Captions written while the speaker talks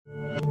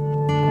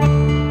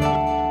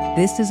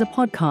This is a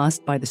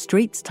podcast by The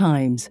Straits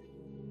Times.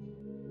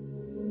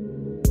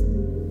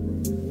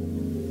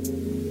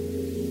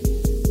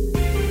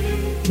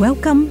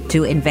 Welcome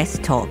to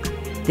Invest Talk.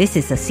 This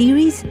is a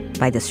series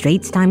by The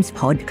Straits Times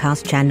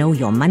podcast channel,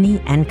 Your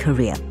Money and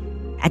Career.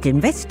 At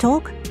Invest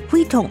Talk,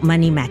 we talk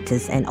money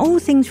matters and all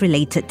things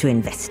related to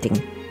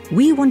investing.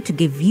 We want to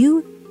give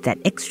you that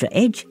extra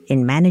edge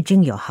in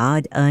managing your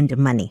hard-earned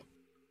money.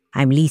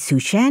 I'm Lee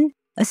Su-Shan,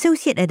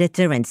 Associate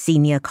Editor and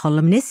Senior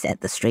Columnist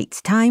at The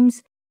Straits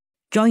Times.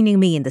 Joining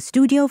me in the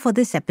studio for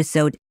this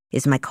episode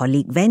is my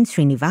colleague Ven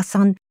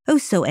Srinivasan,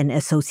 also an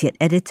Associate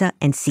Editor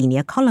and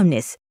Senior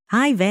Columnist.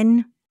 Hi,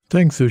 Ven.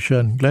 Thanks,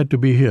 Sushan. Glad to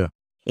be here.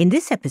 In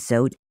this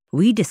episode,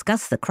 we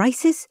discuss the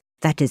crisis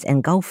that is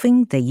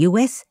engulfing the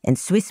US and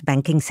Swiss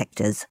banking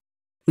sectors.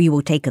 We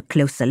will take a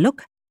closer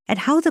look at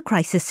how the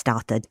crisis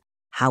started,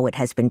 how it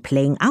has been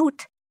playing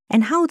out,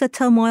 and how the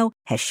turmoil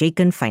has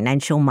shaken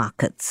financial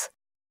markets.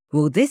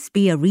 Will this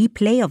be a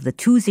replay of the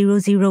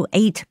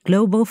 2008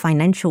 global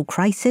financial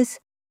crisis?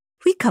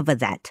 We cover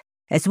that,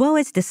 as well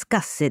as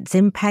discuss its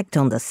impact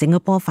on the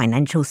Singapore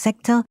financial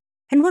sector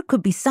and what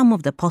could be some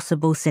of the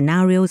possible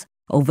scenarios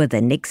over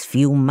the next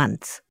few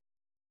months.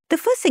 The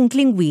first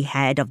inkling we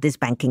had of this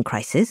banking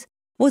crisis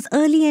was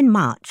early in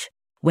March,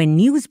 when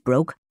news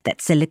broke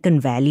that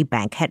Silicon Valley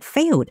Bank had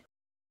failed.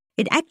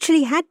 It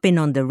actually had been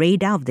on the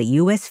radar of the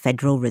US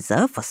Federal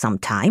Reserve for some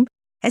time,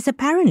 as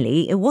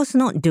apparently it was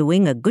not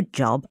doing a good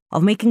job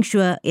of making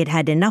sure it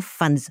had enough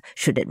funds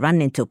should it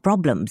run into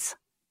problems.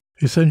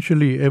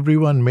 Essentially,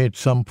 everyone made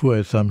some poor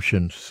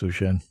assumptions,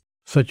 Sushan,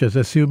 such as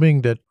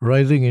assuming that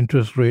rising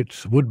interest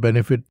rates would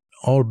benefit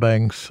all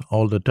banks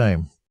all the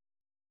time.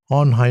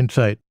 On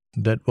hindsight,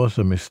 that was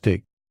a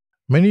mistake.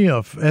 Many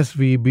of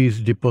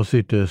SVB's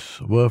depositors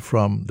were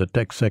from the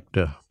tech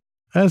sector.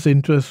 As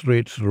interest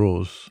rates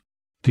rose,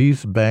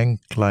 these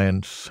bank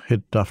clients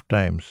hit tough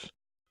times.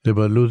 They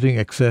were losing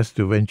access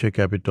to venture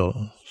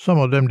capital. Some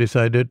of them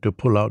decided to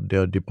pull out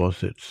their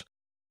deposits.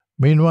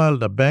 Meanwhile,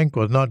 the bank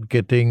was not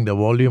getting the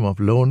volume of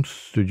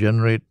loans to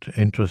generate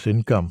interest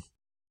income.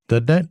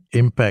 The net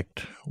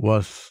impact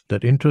was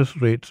that interest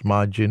rates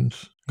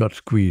margins got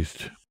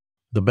squeezed.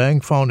 The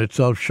bank found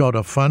itself short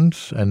of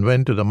funds and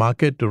went to the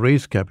market to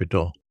raise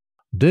capital.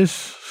 This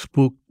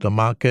spooked the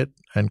market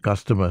and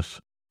customers,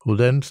 who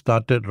then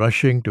started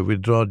rushing to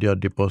withdraw their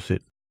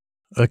deposit.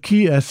 A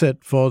key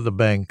asset for the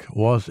bank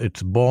was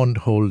its bond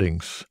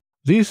holdings.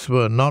 These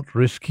were not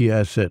risky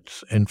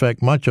assets. In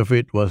fact, much of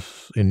it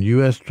was in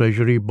US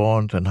Treasury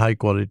bonds and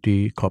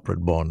high-quality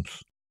corporate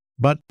bonds.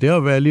 But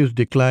their values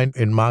declined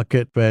in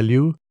market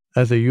value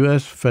as the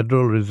US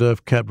Federal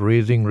Reserve kept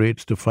raising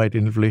rates to fight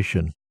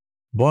inflation.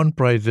 Bond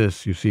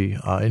prices, you see,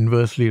 are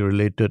inversely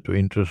related to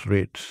interest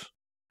rates.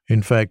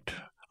 In fact,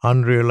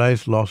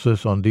 unrealized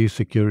losses on these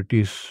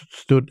securities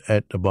stood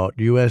at about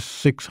US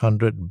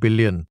 $600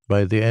 billion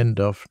by the end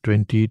of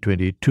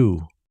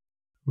 2022.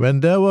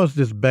 When there was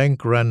this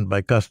bank run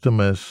by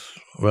customers,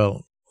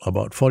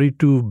 about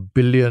 $42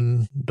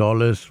 billion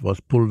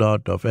was pulled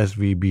out of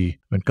SVB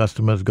when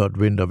customers got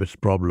wind of its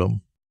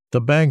problem.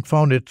 The bank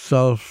found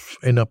itself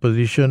in a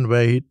position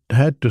where it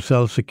had to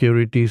sell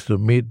securities to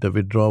meet the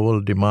withdrawal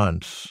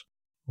demands,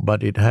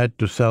 but it had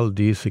to sell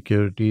these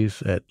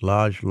securities at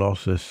large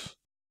losses.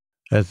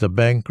 As the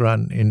bank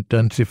run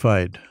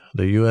intensified,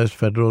 the US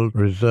Federal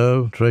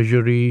Reserve,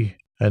 Treasury,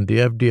 and the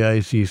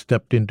FDIC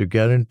stepped in to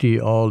guarantee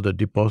all the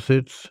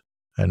deposits,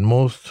 and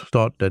most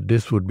thought that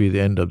this would be the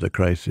end of the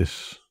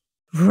crisis.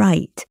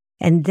 Right.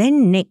 And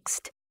then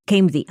next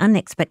came the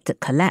unexpected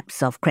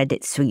collapse of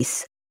Credit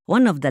Suisse,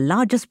 one of the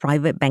largest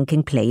private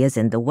banking players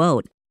in the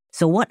world.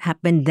 So what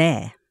happened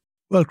there?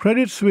 Well,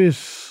 Credit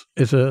Suisse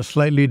is a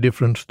slightly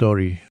different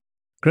story.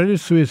 Credit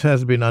Suisse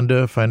has been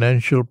under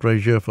financial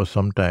pressure for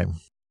some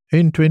time.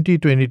 In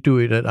 2022,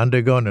 it had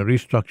undergone a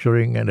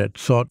restructuring and had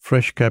sought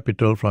fresh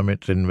capital from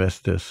its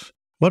investors.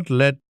 What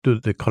led to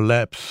the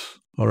collapse,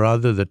 or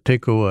rather the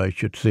takeover, I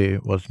should say,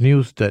 was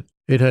news that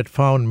it had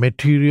found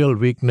material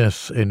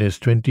weakness in its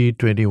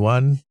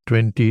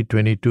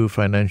 2021-2022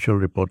 financial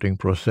reporting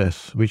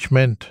process, which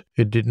meant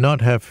it did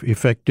not have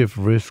effective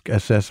risk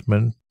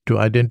assessment to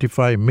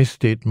identify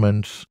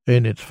misstatements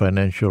in its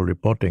financial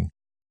reporting.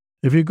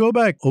 If you go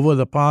back over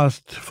the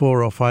past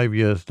 4 or 5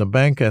 years, the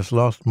bank has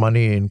lost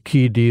money in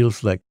key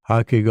deals like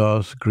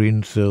Archegos,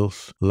 Greensill,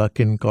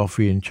 Luckin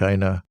Coffee in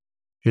China.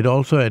 It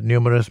also had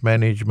numerous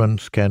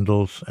management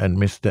scandals and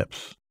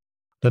missteps.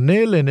 The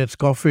nail in its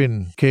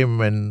coffin came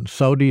when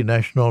Saudi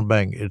National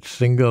Bank, its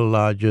single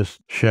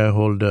largest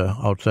shareholder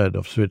outside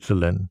of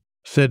Switzerland,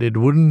 said it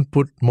wouldn't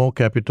put more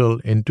capital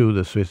into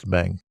the Swiss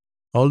bank.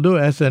 Although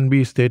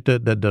SNB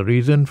stated that the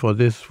reason for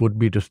this would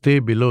be to stay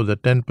below the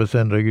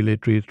 10%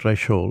 regulatory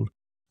threshold,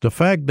 the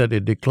fact that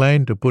it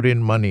declined to put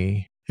in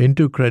money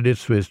into Credit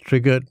Suisse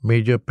triggered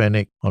major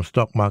panic on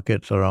stock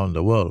markets around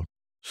the world.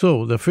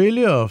 So, the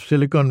failure of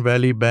Silicon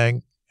Valley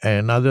Bank and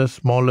another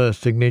smaller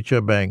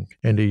signature bank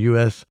in the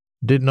US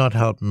did not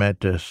help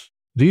matters.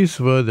 These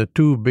were the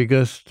two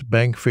biggest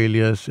bank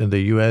failures in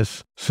the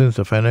US since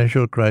the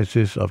financial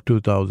crisis of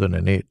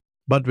 2008.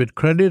 But with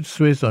Credit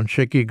Suisse on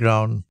shaky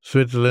ground,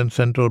 Switzerland's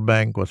central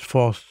bank was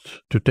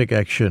forced to take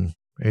action,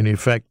 in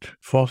effect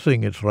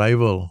forcing its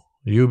rival,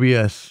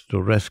 UBS,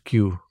 to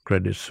rescue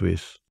Credit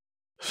Suisse.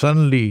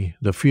 Suddenly,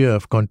 the fear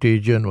of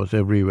contagion was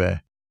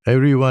everywhere.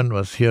 Everyone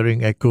was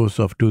hearing echoes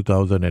of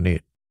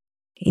 2008.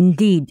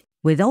 Indeed,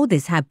 with all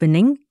this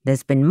happening,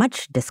 there's been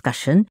much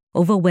discussion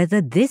over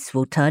whether this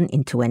will turn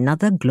into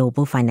another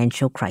global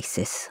financial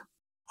crisis.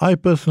 I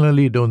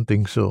personally don't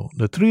think so.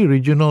 The three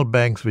regional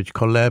banks which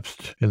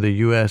collapsed in the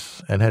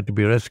US and had to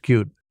be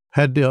rescued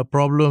had their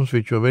problems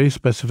which were very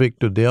specific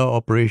to their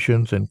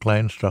operations and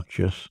client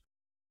structures.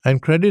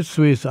 And Credit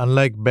Suisse,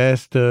 unlike Bear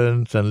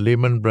Stearns and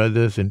Lehman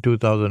Brothers in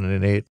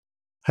 2008,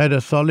 had a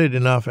solid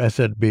enough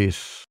asset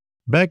base.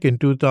 Back in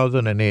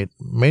 2008,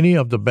 many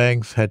of the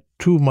banks had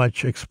too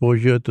much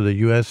exposure to the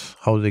US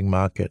housing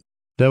market.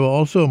 There were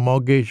also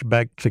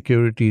mortgage-backed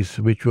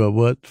securities which were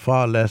worth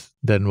far less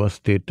than was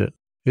stated.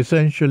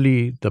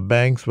 Essentially, the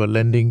banks were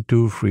lending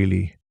too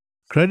freely.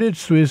 Credit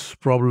Suisse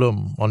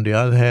problem, on the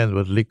other hand,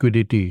 was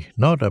liquidity,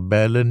 not a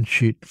balance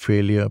sheet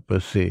failure per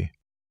se.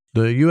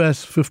 The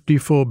US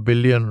 $54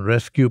 billion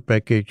rescue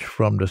package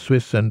from the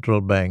Swiss Central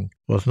Bank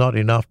was not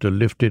enough to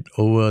lift it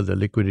over the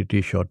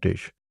liquidity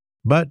shortage.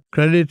 But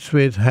Credit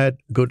Suisse had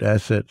good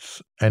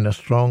assets and a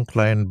strong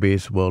client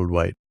base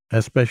worldwide,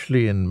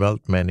 especially in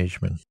wealth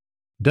management.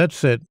 That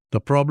said,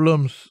 the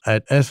problems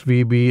at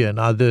SVB and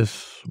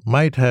others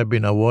might have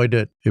been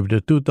avoided if the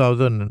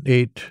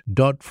 2008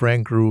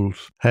 Dodd-Frank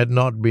rules had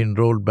not been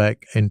rolled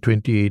back in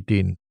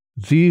 2018.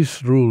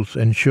 These rules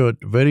ensured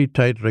very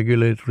tight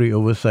regulatory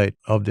oversight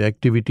of the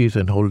activities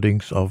and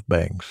holdings of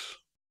banks.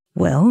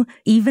 Well,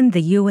 even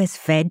the US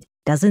Fed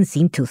doesn't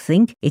seem to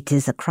think it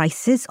is a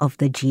crisis of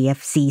the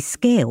GFC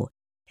scale.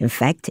 In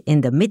fact,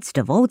 in the midst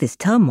of all this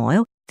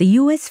turmoil, the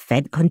US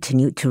Fed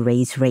continued to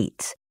raise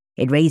rates.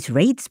 It raised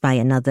rates by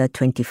another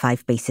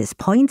 25 basis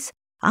points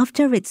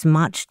after its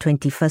March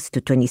 21st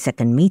to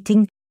 22nd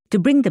meeting to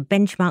bring the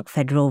benchmark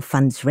federal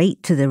funds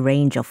rate to the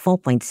range of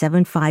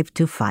 4.75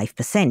 to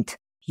 5%.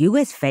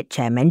 US Fed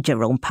Chairman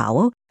Jerome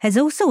Powell has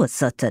also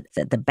asserted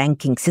that the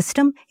banking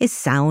system is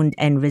sound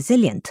and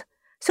resilient.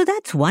 So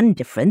that's one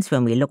difference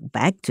when we look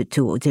back to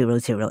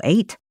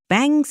 2008.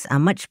 Banks are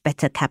much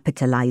better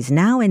capitalized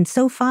now, and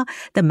so far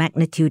the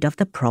magnitude of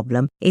the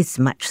problem is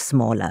much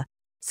smaller.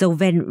 So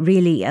then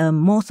really,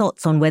 more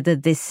thoughts on whether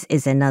this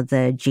is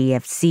another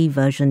GFC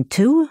version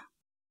 2?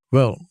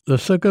 Well, the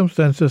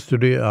circumstances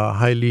today are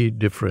highly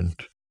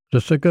different. The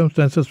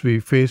circumstances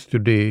we face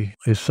today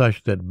is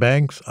such that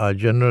banks are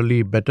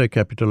generally better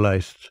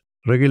capitalized.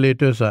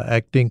 Regulators are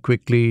acting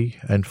quickly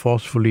and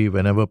forcefully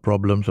whenever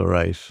problems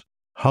arise.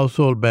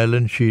 Household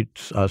balance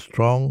sheets are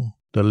strong.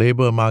 The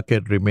labor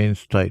market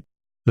remains tight.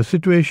 The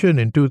situation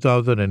in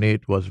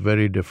 2008 was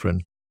very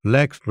different.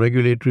 Lax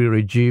regulatory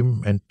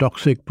regime and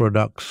toxic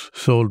products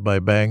sold by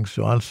banks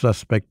to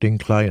unsuspecting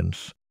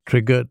clients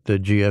triggered the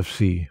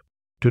GFC.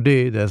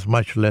 Today, there's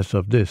much less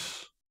of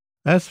this.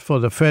 As for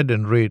the Fed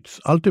and rates,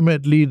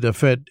 ultimately the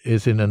Fed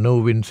is in a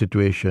no-win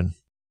situation.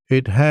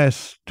 It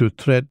has to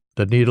thread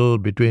the needle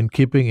between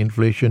keeping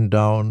inflation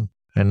down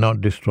and not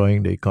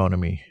destroying the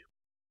economy.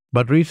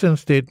 But recent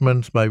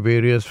statements by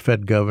various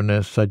Fed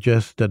governors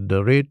suggest that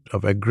the rate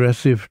of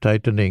aggressive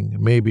tightening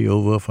may be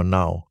over for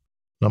now.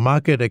 The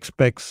market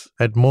expects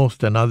at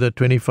most another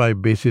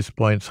 25 basis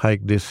points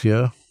hike this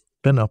year,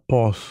 then a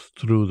pause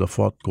through the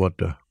fourth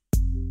quarter.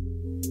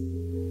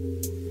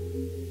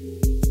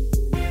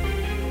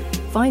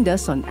 Find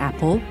us on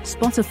Apple,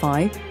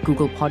 Spotify,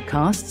 Google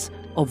Podcasts,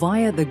 or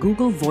via the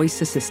Google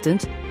Voice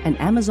Assistant and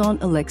Amazon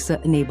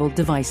Alexa-enabled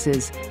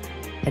devices.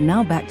 And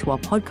now back to our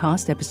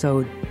podcast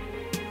episode.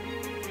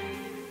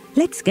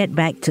 Let's get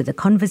back to the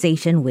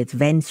conversation with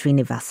Ven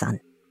Srinivasan.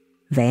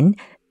 Ven,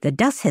 the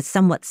dust has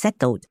somewhat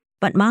settled,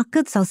 but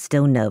markets are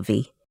still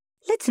nervy.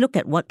 Let's look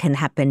at what can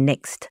happen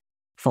next.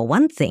 For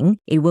one thing,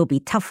 it will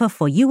be tougher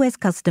for US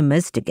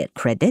customers to get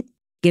credit.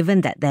 Given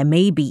that there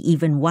may be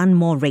even one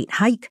more rate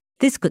hike,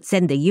 this could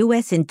send the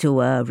US into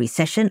a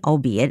recession,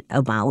 albeit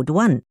a mild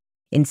one.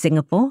 In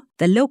Singapore,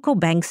 the local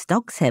bank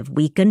stocks have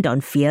weakened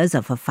on fears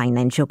of a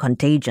financial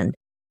contagion.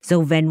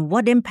 So then,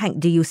 what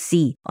impact do you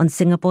see on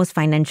Singapore's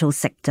financial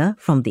sector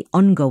from the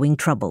ongoing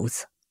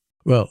troubles?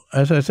 Well,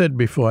 as I said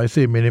before, I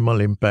say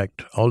minimal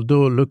impact.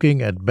 Although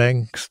looking at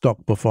bank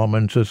stock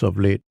performances of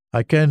late,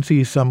 I can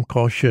see some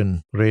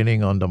caution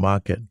reigning on the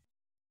market.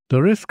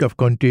 The risk of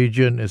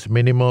contagion is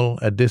minimal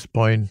at this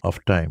point of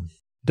time.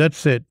 That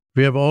said,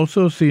 we have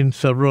also seen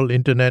several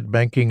internet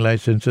banking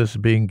licenses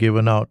being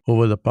given out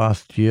over the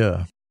past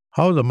year.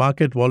 How the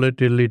market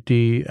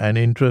volatility and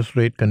interest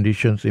rate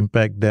conditions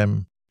impact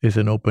them is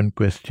an open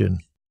question.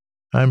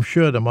 I'm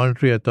sure the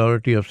Monetary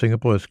Authority of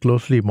Singapore is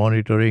closely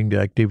monitoring the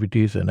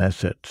activities and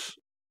assets.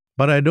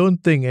 But I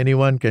don't think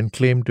anyone can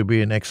claim to be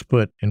an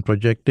expert in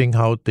projecting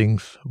how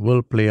things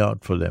will play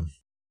out for them.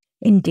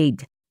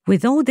 Indeed.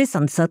 With all this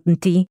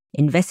uncertainty,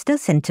 investor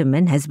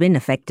sentiment has been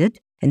affected,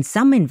 and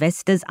some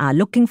investors are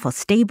looking for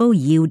stable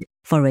yield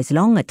for as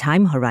long a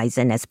time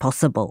horizon as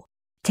possible.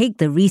 Take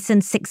the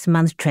recent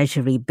 6-month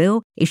Treasury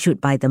bill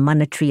issued by the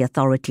Monetary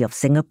Authority of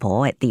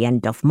Singapore at the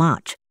end of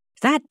March.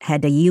 That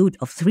had a yield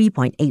of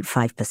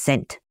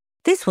 3.85%.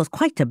 This was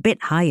quite a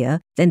bit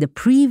higher than the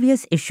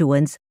previous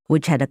issuance,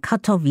 which had a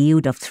cut-off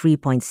yield of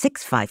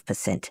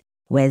 3.65%,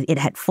 where it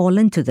had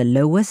fallen to the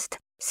lowest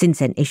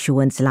since an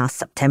issuance last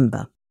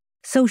September.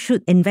 So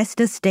should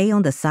investors stay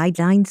on the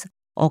sidelines,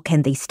 or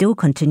can they still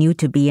continue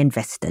to be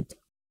invested?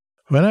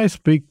 When I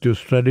speak to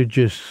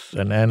strategists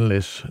and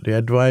analysts, the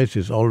advice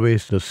is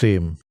always the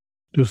same: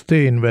 to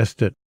stay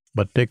invested,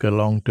 but take a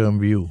long-term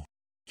view.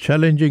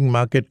 Challenging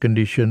market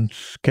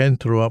conditions can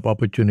throw up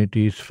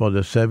opportunities for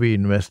the savvy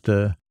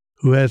investor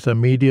who has a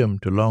medium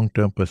to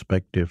long-term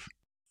perspective.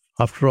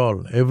 After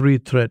all, every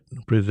threat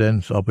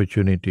presents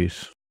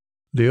opportunities.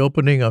 The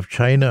opening of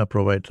China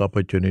provides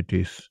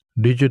opportunities.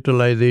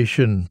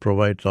 Digitalization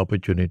provides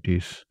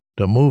opportunities.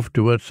 The move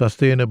towards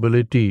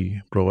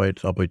sustainability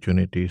provides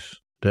opportunities.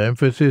 The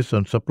emphasis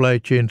on supply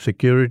chain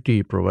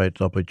security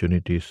provides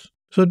opportunities.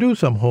 So do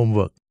some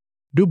homework.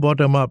 Do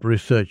bottom-up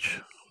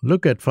research.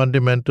 Look at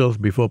fundamentals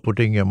before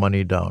putting your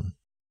money down.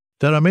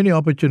 There are many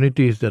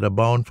opportunities that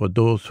abound for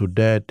those who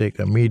dare take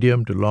a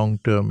medium to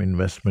long-term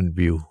investment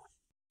view.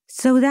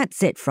 So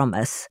that's it from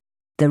us.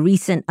 The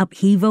recent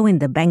upheaval in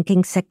the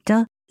banking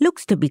sector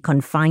looks to be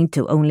confined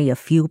to only a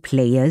few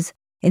players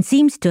and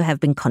seems to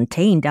have been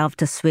contained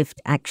after swift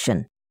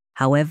action.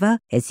 However,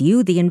 as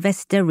you, the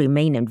investor,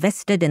 remain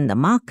invested in the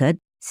market,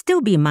 still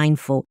be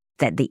mindful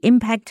that the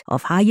impact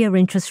of higher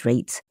interest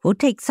rates will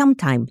take some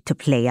time to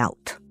play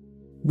out.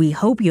 We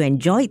hope you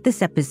enjoyed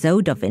this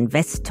episode of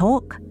Invest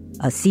Talk,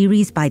 a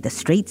series by the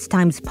Straits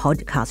Times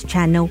podcast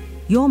channel,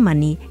 Your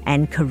Money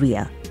and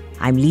Career.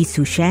 I'm Lee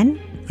Sushan.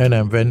 And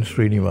I'm Ven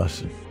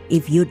Srinivasan.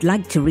 If you'd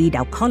like to read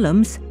our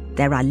columns,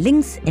 there are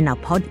links in our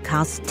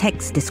podcast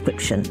text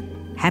description.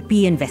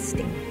 Happy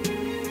investing.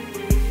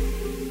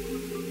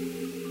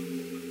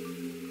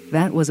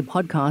 That was a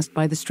podcast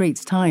by the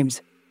Straits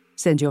Times.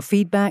 Send your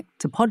feedback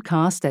to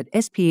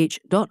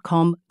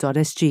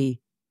podcast@sph.com.sg.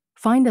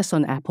 Find us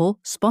on Apple,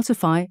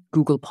 Spotify,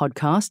 Google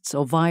Podcasts,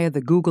 or via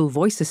the Google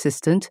Voice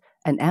Assistant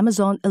and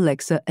Amazon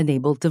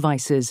Alexa-enabled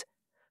devices.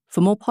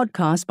 For more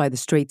podcasts by the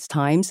Straits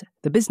Times,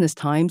 the Business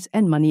Times,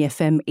 and Money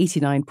FM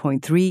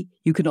 89.3,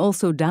 you can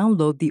also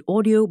download the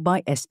Audio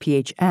by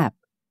SPH app.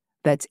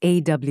 That's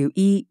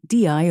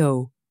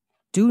AWEDIO.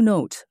 Do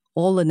note,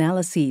 all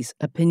analyses,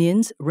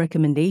 opinions,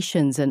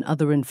 recommendations, and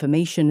other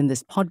information in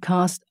this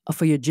podcast are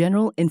for your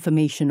general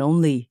information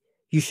only.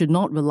 You should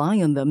not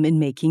rely on them in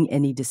making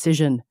any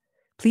decision.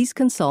 Please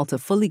consult a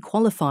fully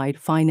qualified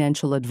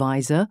financial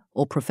advisor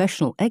or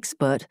professional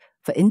expert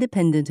for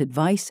independent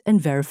advice and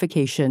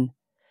verification.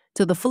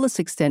 To the fullest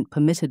extent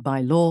permitted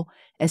by law,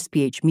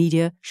 SPH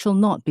Media shall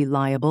not be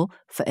liable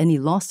for any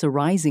loss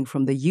arising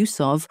from the use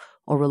of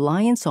or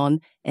reliance on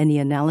any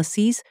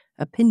analyses,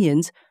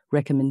 opinions,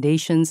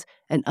 recommendations,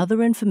 and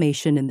other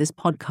information in this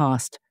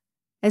podcast.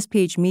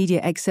 SPH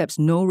Media accepts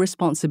no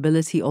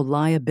responsibility or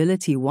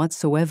liability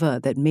whatsoever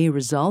that may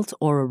result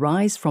or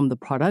arise from the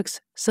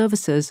products,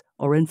 services,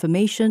 or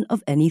information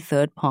of any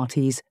third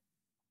parties.